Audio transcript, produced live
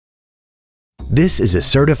This is a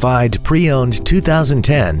certified pre-owned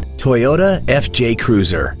 2010 Toyota FJ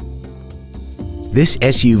Cruiser. This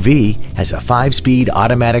SUV has a 5-speed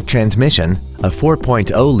automatic transmission, a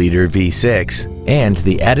 4.0-liter V6, and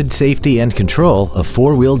the added safety and control of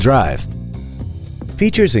 4-wheel drive.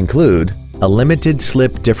 Features include a limited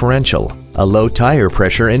slip differential, a low tire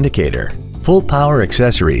pressure indicator, full power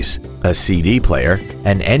accessories, a CD player,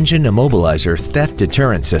 an engine immobilizer theft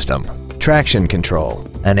deterrent system, traction control,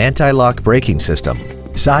 an anti-lock braking system,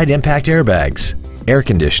 side impact airbags, air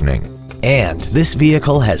conditioning, and this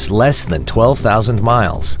vehicle has less than 12,000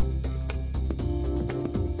 miles.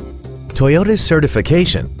 Toyota's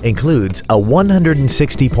certification includes a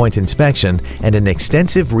 160-point inspection and an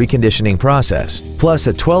extensive reconditioning process, plus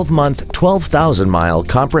a 12-month, 12,000-mile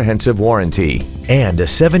comprehensive warranty and a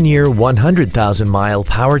 7-year, 100,000-mile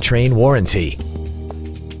powertrain warranty.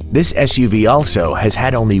 This SUV also has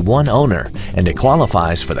had only one owner and it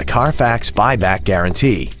qualifies for the Carfax buyback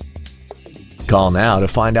guarantee. Call now to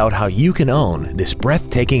find out how you can own this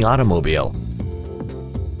breathtaking automobile.